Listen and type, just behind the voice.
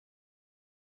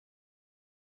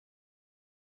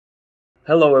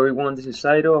Hello everyone, this is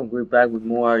Saito and we're back with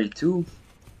more RE2.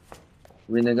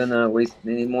 We're not gonna waste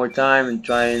any more time and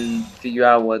try and figure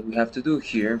out what we have to do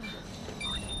here.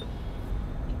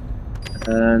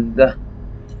 And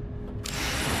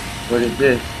what is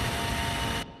this?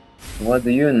 What do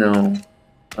you know?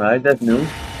 Alright, that's new.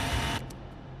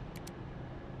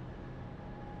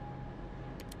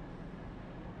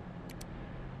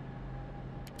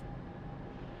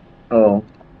 Oh,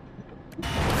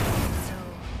 So,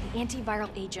 the antiviral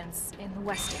agents in the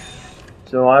West area.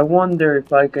 so I wonder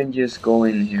if I can just go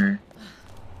in here.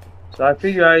 So I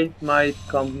figure I might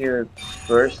come here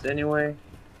first anyway,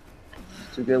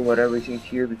 just to get whatever's in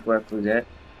here before I forget.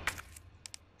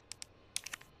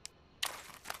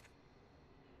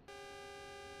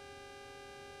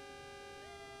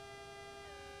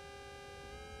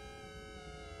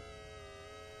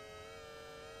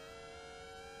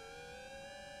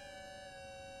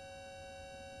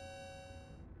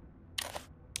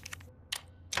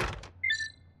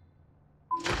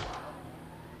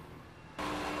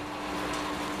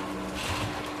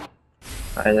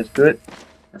 Alright, that's good.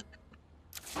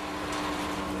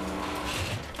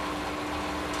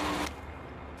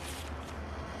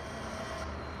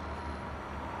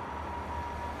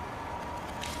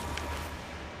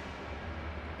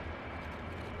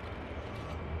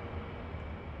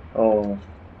 Oh,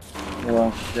 well,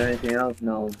 is there anything else?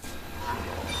 No.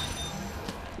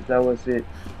 That was it.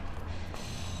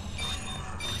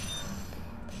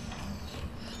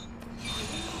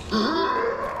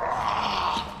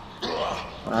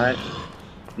 Alright,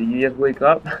 did you just wake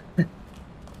up?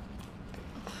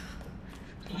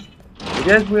 I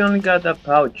guess we only got that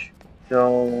pouch,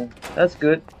 so that's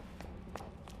good.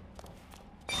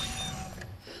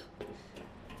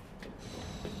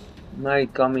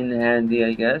 Might come in handy,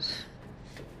 I guess.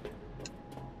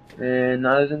 And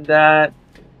other than that,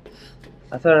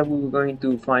 I thought we were going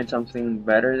to find something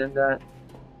better than that.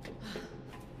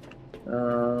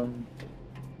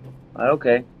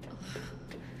 Okay.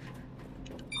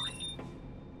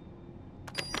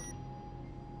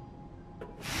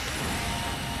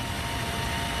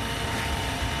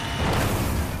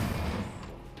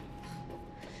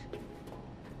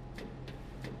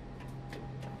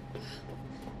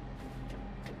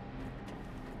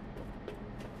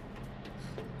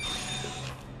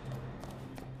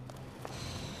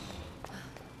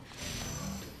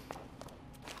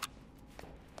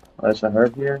 Oh, there's a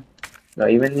herb here. Do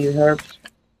I even need herbs?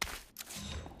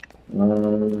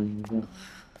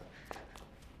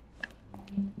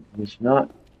 It's not.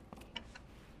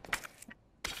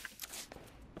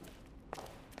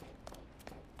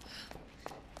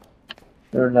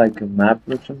 There's like a map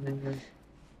or something here.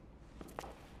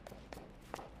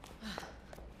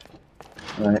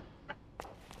 Right.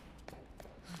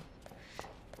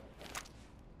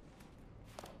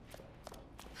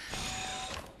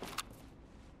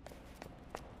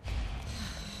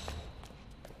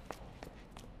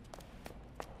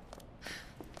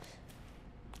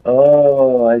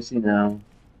 Oh, I see now.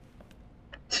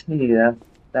 Gee,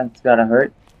 that's gotta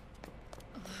hurt.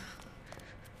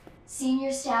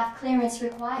 Senior staff clearance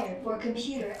required for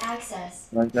computer access.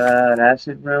 Like that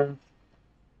acid round.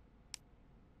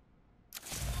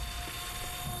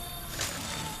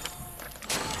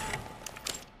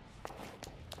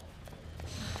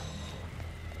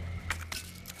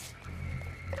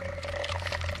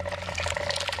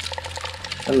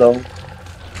 Hello.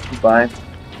 Goodbye.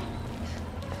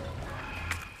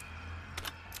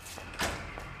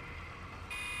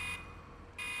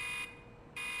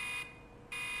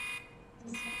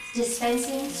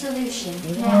 Dispensing solution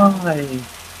now. Why?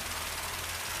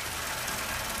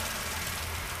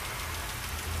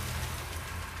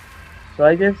 So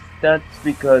I guess that's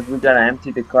because we gotta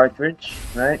empty the cartridge,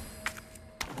 right?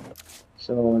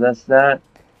 So that's that.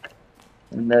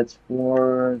 And that's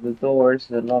for the doors,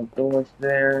 the locked doors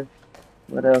there.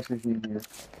 What else is in here?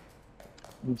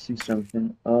 Let me see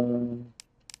something.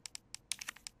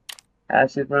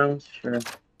 Acid rounds, sure.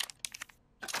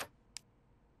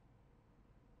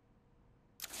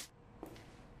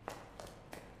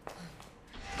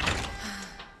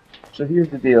 So here's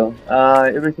the deal.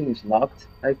 Everything is locked,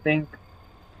 I think.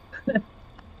 I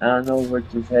don't know where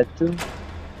to head to.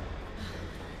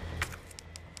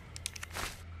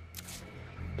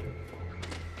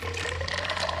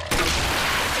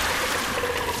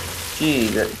 Gee,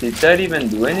 did that even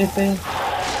do anything?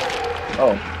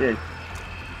 Oh, shit.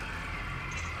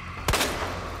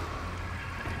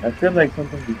 I feel like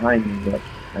something behind me, but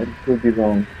I could be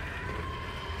wrong.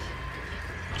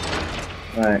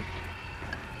 Alright.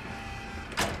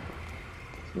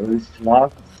 So this is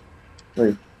locked.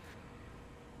 Wait.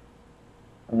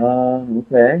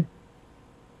 Okay.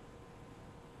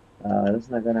 That's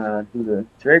not gonna do the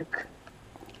trick.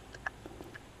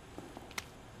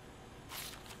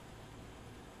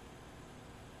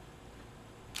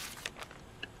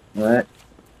 Alright.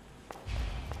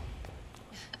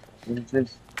 What is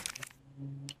this?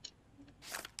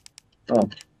 Oh,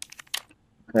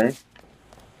 okay.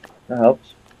 That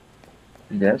helps,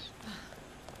 I guess.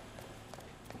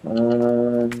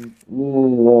 Ooh,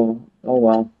 oh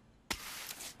well. I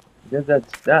guess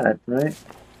that's that, right?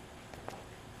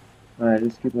 Alright,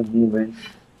 let's keep on moving.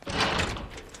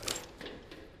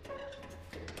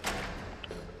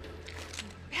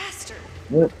 Bastard!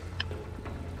 What?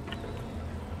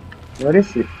 What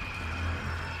is it?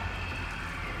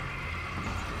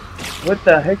 What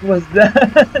the heck was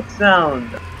that sound?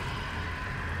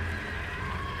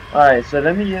 Alright, so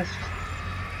let me just,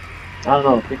 I don't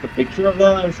know, take a picture of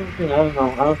that or something? I don't know.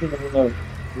 I don't think I'm gonna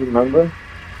remember.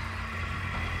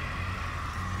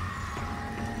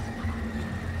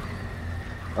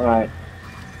 Alright.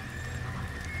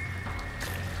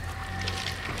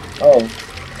 Oh,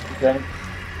 okay.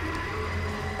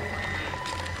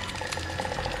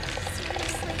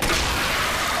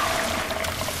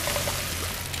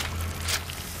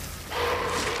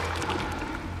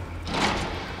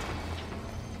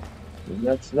 So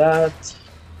that's that.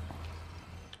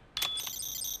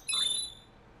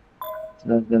 So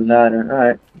that's the ladder.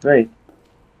 Alright, great.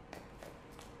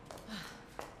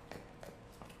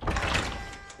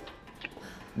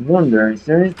 I wonder, is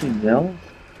there anything else?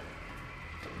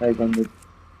 Like on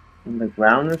the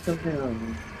ground or something? I don't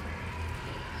know.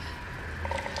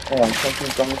 Oh,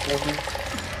 something coming for me.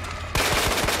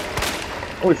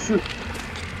 Oh shoot!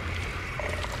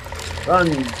 Run!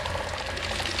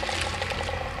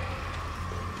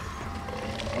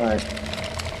 Alright.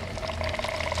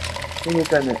 I think we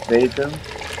can evade them.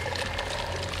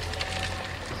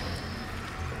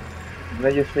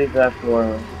 Let's just save that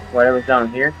for whatever's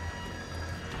down here.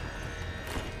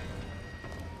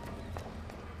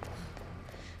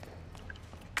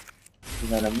 We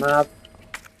got a map.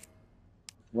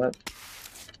 What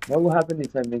will happen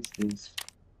if I mix these?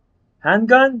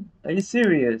 Handgun? Are you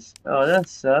serious? Oh, that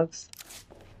sucks.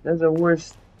 That's the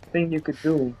worst thing you could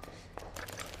do.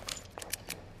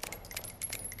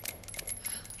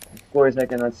 Of course, I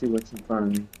cannot see what's in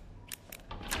front of me.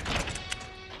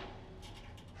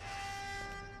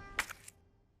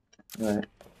 Alright.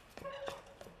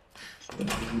 So, we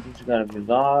just gotta be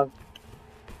logged.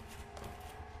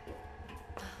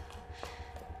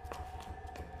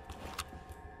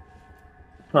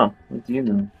 Huh, what do you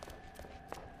know?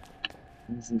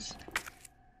 This is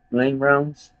flame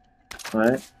rounds.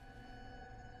 Alright.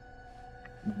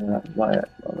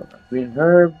 Green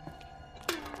herb.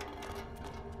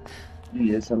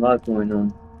 Gee, there's a lot going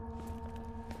on.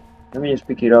 Let me just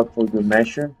pick it up for good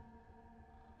measure.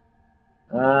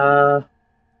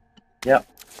 Yeah.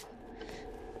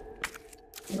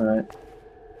 Alright.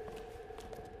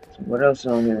 So what else is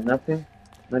on here? Nothing?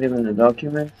 Not even a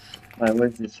document? Alright, what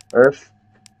is this? Earth?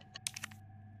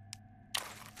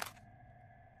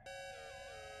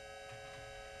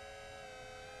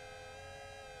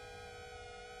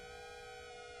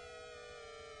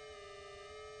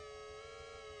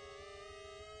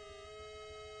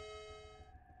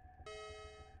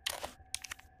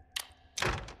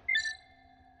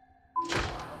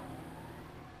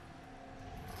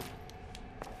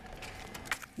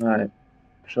 Alright.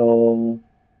 So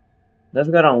that's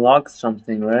gotta unlock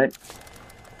something, right?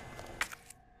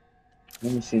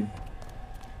 Let me see.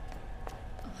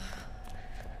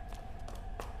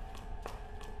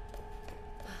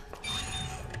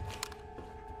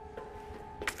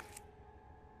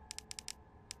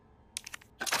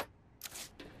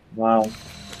 Wow.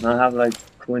 Now I have like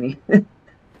 20,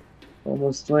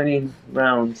 almost 20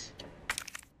 rounds.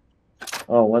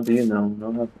 Oh, what do you know?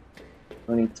 Now I have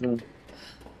 22.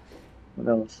 What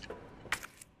else?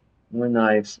 More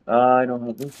knives. I don't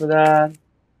have room for that.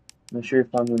 Not sure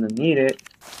if I'm gonna need it.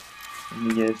 Let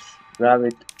me just grab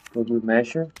it for good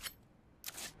measure.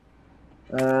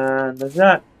 And that's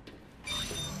that.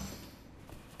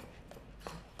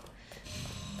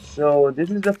 So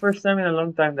this is the first time in a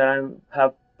long time that I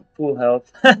have full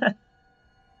health.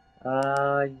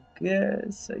 I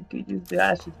guess I could use the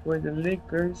acid for the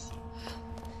liquors.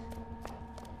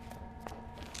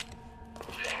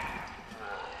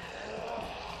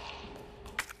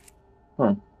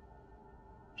 Huh.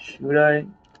 Should I?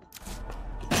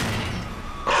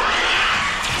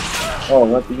 Oh,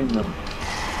 what do you know?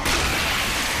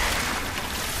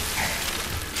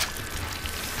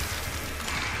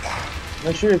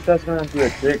 Not sure if that's gonna do a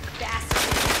trick.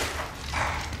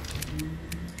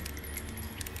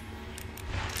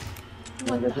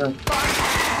 I guess not.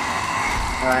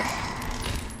 Alright.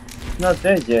 It's not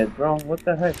dead yet, bro. What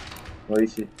the heck? Where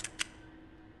is it?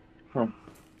 Huh.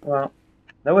 Well,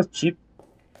 that was cheap.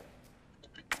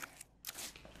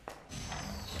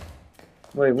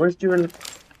 Wait, where's your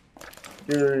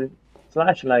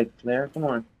flashlight, Claire? Come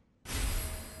on.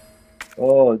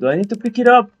 Oh, do I need to pick it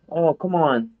up? Oh, come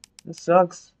on. This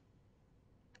sucks.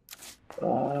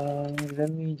 Let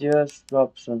me just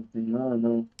drop something. Oh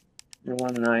no. The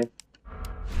one knife.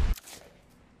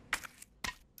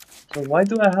 So why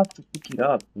do I have to pick it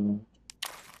up?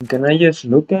 Can I just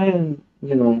look at it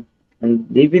and, and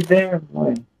leave it there?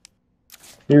 Why?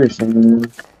 Seriously,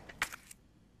 man.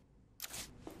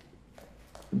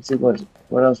 Let's see what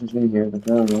else is in here. I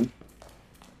don't know.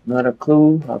 Not a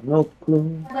clue. I have no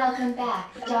clue. Welcome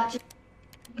back, Dr.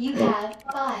 You Oh. have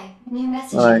 5 new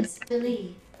Alright. messages.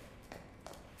 Delete.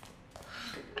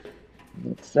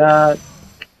 What's that?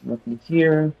 Nothing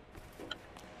here.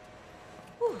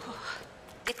 Whew.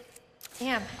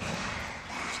 Damn.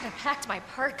 Should have packed my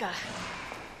parka.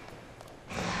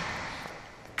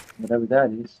 Whatever that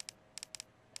is.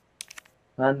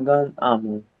 Handgun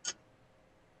ammo.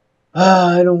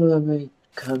 I don't want to make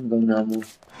handgun ammo.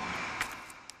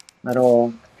 At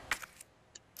all.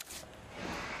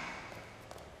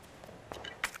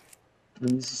 And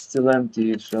this is still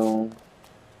empty, so...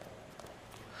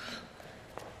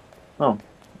 Oh,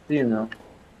 do you know?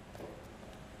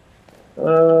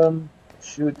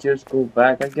 Should just go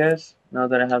back, I guess. Now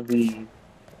that I have the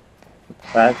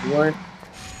password.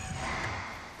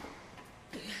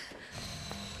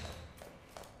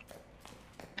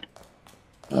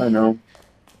 I don't know.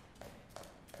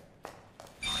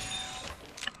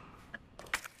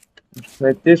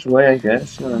 Like this way, I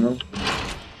guess. I don't know.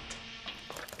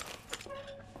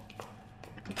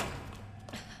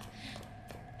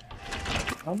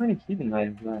 How many healing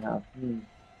items do I have?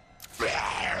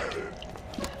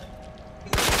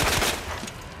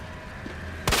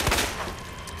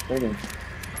 Kidding.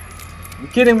 You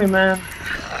kidding me, man?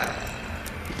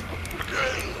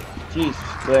 Jesus,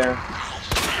 Claire.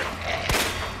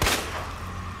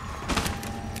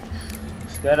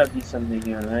 There's gotta be something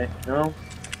here, right? No?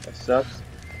 That sucks.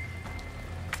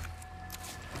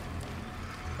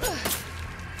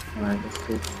 Alright, let's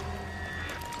go.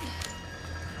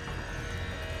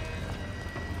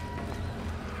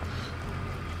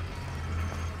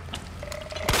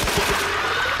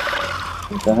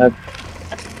 What the heck?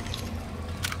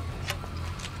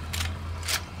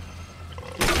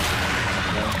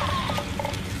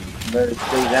 Better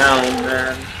stay down,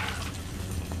 man.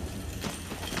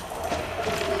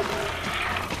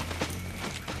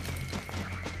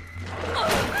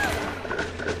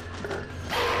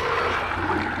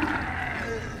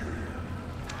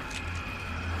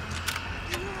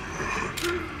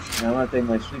 I'm gonna take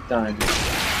my sweet time.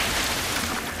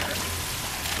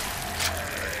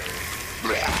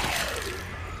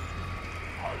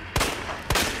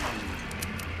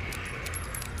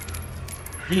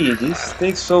 Gee, this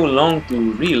takes so long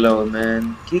to reload,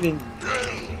 man. Kidding.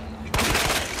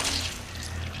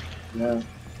 Yeah.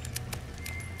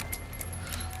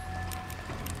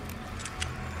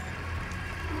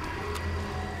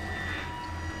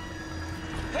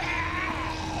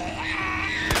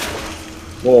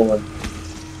 Whoa,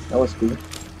 that was cool.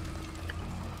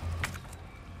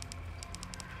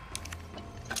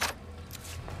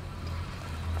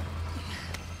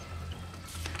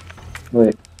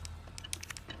 Wait.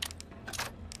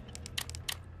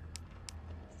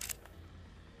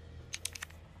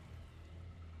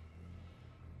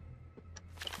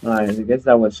 Alright, I guess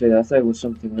that was it. I thought it was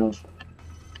something else.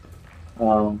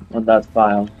 On that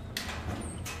file.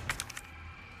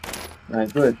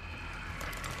 Alright, good.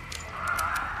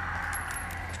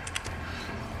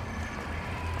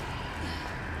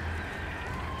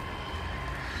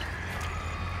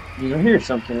 You hear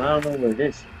something, I don't know where it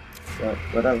is. But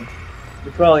whatever.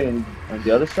 You're probably on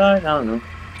the other side? I don't know.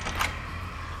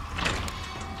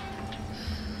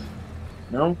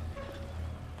 No?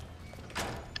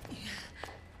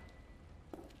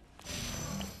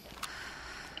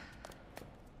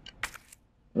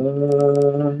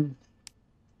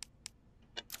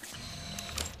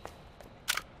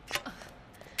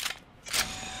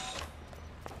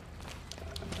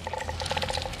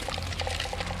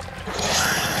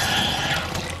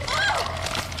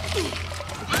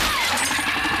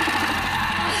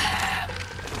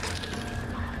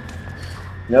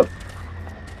 Yep.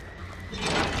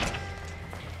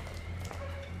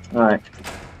 Alright.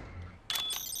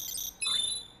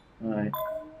 Alright.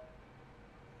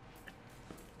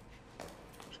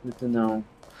 It's good to know.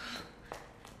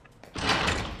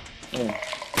 Oh.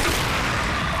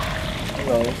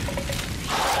 Hello.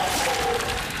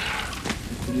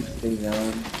 Please stay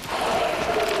down.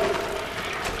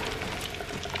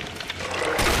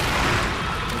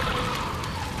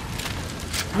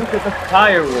 Look at the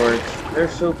fireworks. They're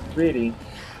so pretty.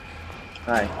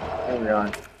 Hi, carry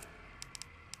on.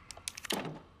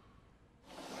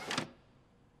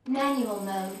 Manual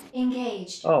mode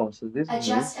engaged. Oh, so this is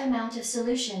Adjust amount of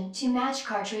solution to match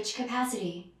cartridge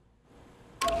capacity.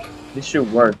 this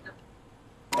should work.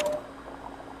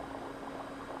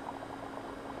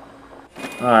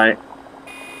 Alright.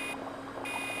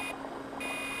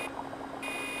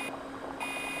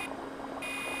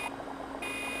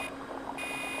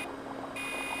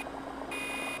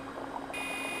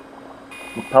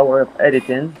 The power of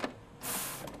editing.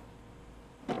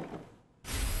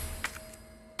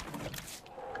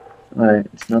 Alright,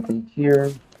 it's nothing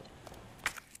here.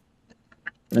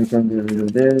 I can get rid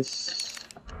of this.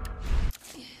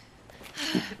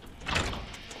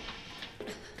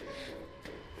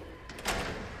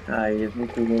 I just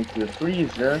need to go to the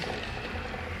freezer.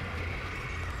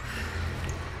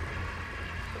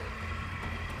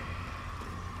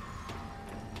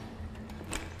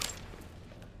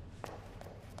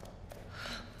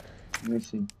 Let me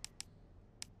see.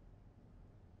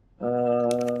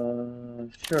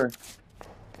 Sure.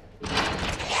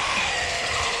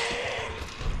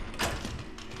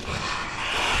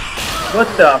 What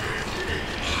the?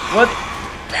 What?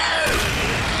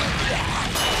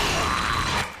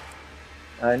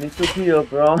 I need to heal,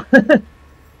 bro.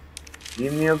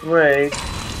 Give me a break.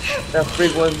 What the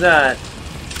freak was that?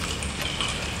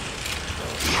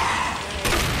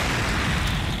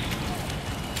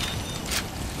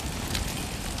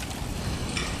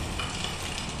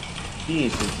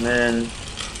 Jesus, man.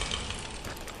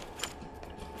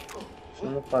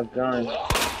 Son of a gun.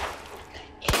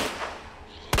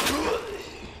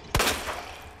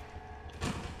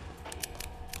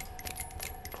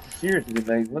 Seriously,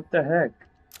 like, what the heck?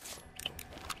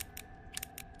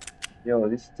 Yo,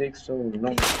 this takes so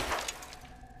long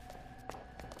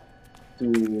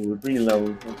to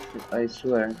reload, I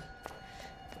swear.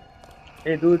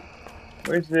 Hey, dude,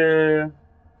 where's the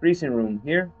freezing room?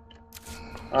 Here?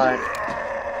 Alright.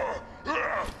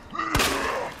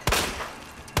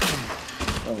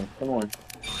 Oh, come on.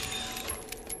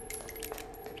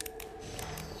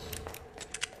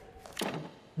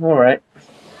 Alright.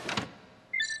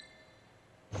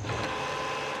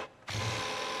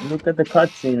 Look at the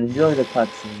cutscene. Enjoy the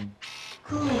cutscene.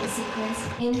 Cooling sequence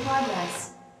in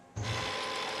progress.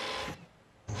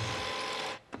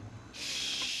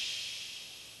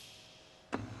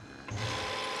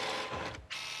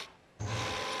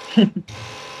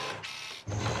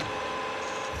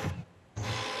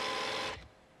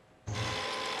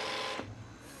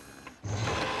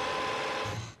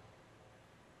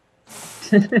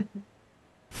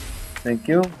 Thank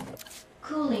you.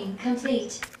 Cooling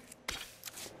complete.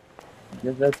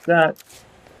 Guess that's that.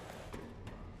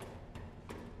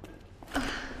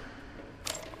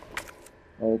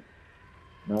 Oh,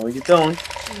 no, you don't.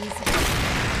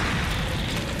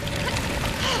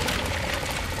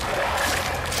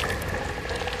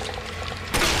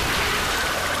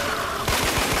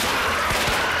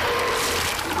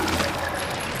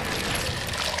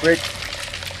 Great.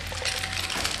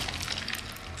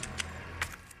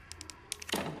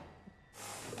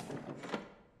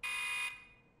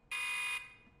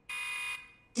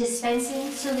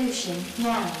 Dispensing solution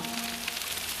now.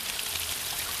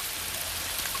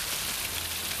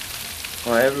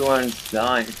 Oh, everyone's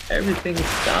dying. Everything is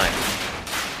dying.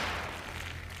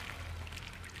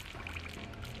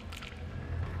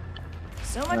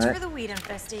 So much for the weed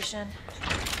infestation.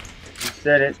 You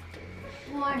said it.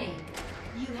 Warning.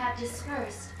 You have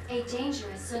dispersed a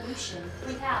dangerous solution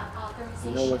without authorization.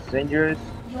 You know what's dangerous?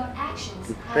 Your actions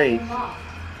The have faith. been logged,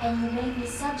 and you may be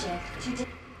subject to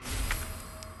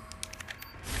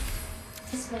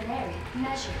disciplinary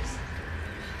measures.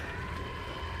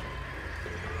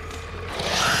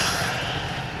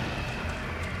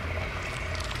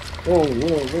 Whoa,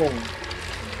 whoa, whoa.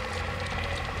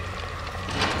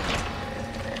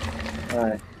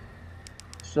 Alright.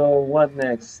 So what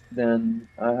next then?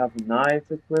 I have a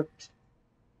knife equipped.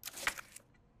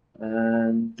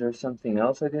 And there's something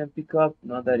else I didn't pick up.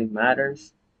 Not that it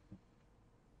matters.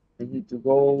 I need to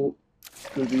go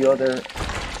to the other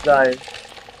side.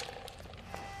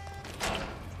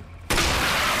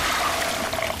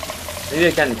 Maybe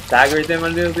I can stagger them a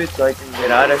little bit so I can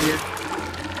get out of here.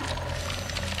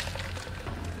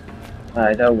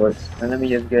 Alright, that works. And let me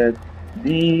just get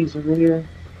these over here.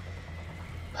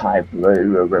 High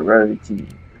priority.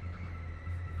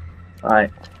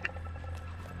 Alright.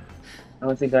 I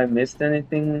don't think I missed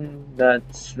anything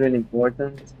that's really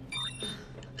important.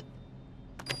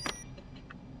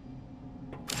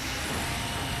 Gotta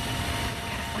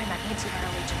find that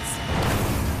antiviral agents.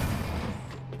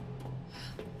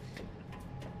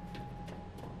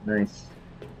 Nice.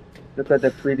 Look at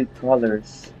the pretty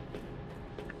colors.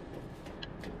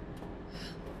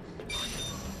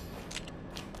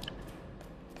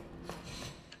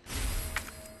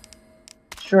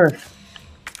 Sure.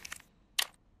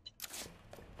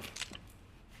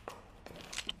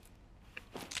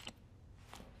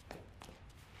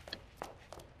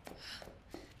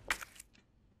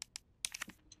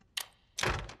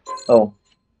 Oh,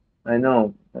 I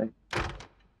know. I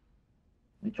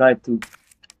tried to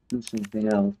do something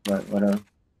else, but whatever.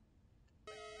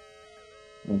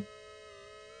 Oh.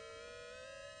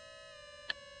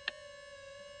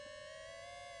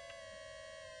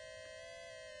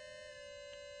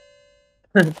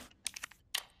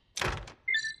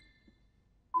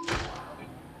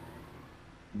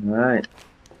 Right.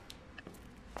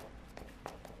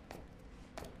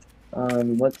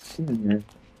 What's in here?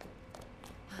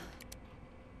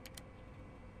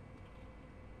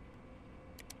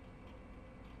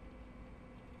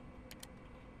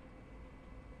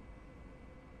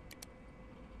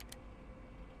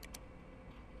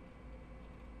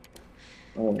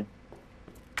 Oh,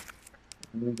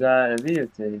 we got a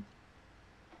videotape.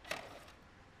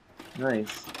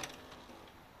 Nice.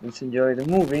 Let's enjoy the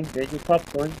movie. Get your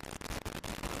popcorn.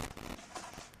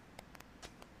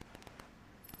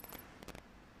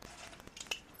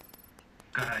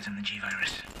 Got eyes on the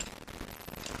G-Virus.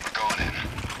 We're going in.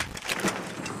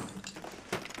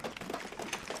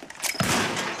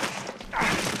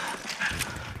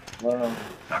 Wow.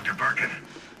 Dr. Birkin,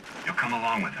 you'll come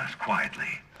along with us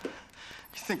quietly. You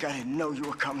think I didn't know you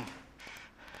were coming?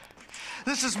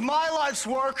 This is my life's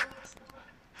work.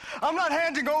 I'm not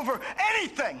handing over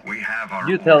anything. We have our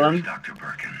You tell orders, him. Dr.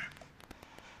 Birkin.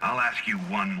 I'll ask you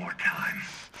one more time.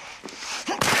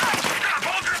 Stop!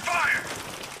 Hold your fire!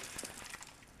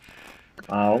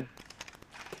 Ow.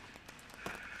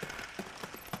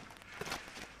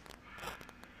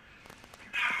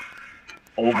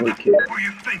 What the Overkill. f were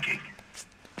you thinking?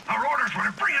 Our orders were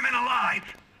to bring him in alive.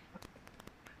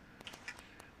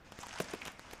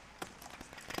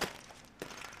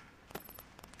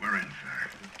 We're in, sir.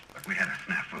 But we had a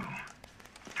snafu.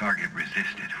 Target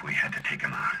resisted. We had to take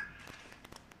him out.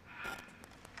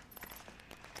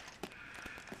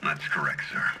 That's correct,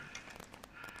 sir.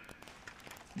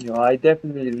 You know, I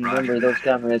definitely remember Roger those that.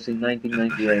 cameras in Just the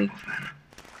 1998. samples, then.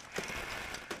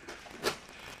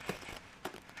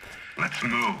 Let's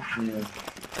move. Yeah.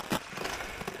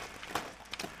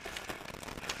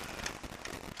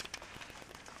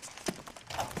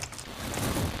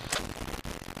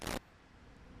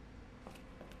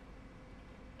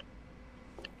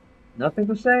 Nothing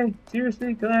to say?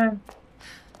 Seriously, Claire?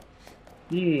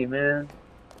 Gee, man.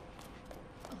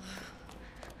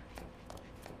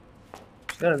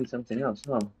 There's gotta be something else,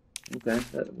 huh? Okay,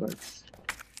 that works.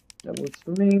 That works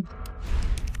for me.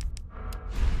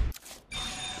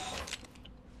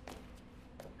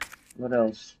 What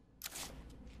else?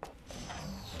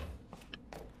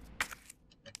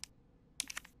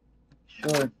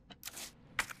 Sure.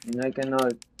 And I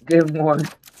cannot get more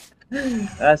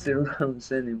acid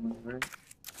rounds anymore, right?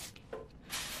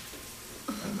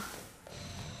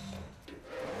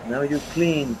 Now you're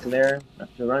clean, Claire,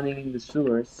 after running in the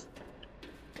sewers.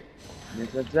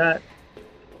 Just like that.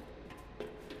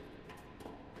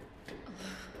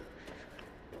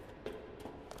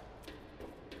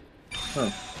 Huh,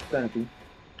 kind of cool.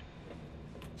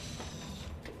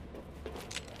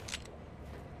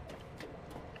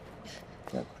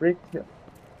 That freak.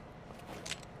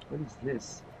 What is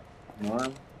this? An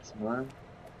arm? It's an arm?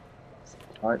 It's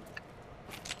a heart.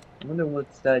 I wonder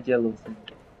what's that yellow thing.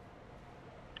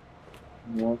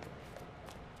 No.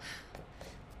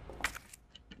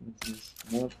 What's this?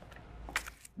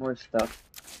 More stuff.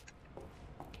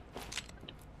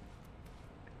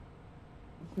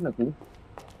 It's kinda cool.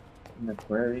 An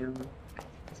aquarium of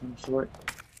some sort.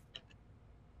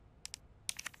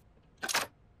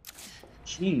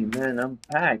 Gee, man, I'm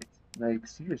packed. Like,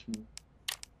 seriously.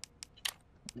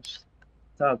 I'm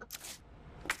stuck.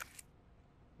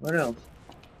 What else?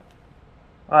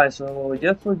 Alright, so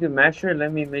just for the measure,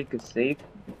 let me make a save.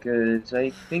 Because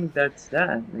I think that's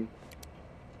that. Like,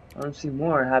 I don't see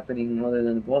more happening other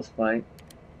than the boss fight.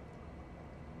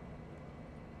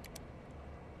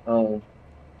 Oh.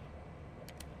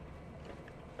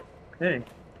 Okay.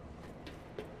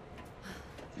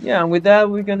 Yeah, and with that,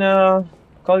 we're gonna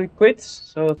call it quits.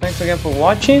 So thanks again for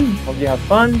watching. Hope you have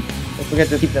fun. Don't forget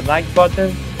to hit the like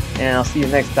button. and I'll see you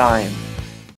next time.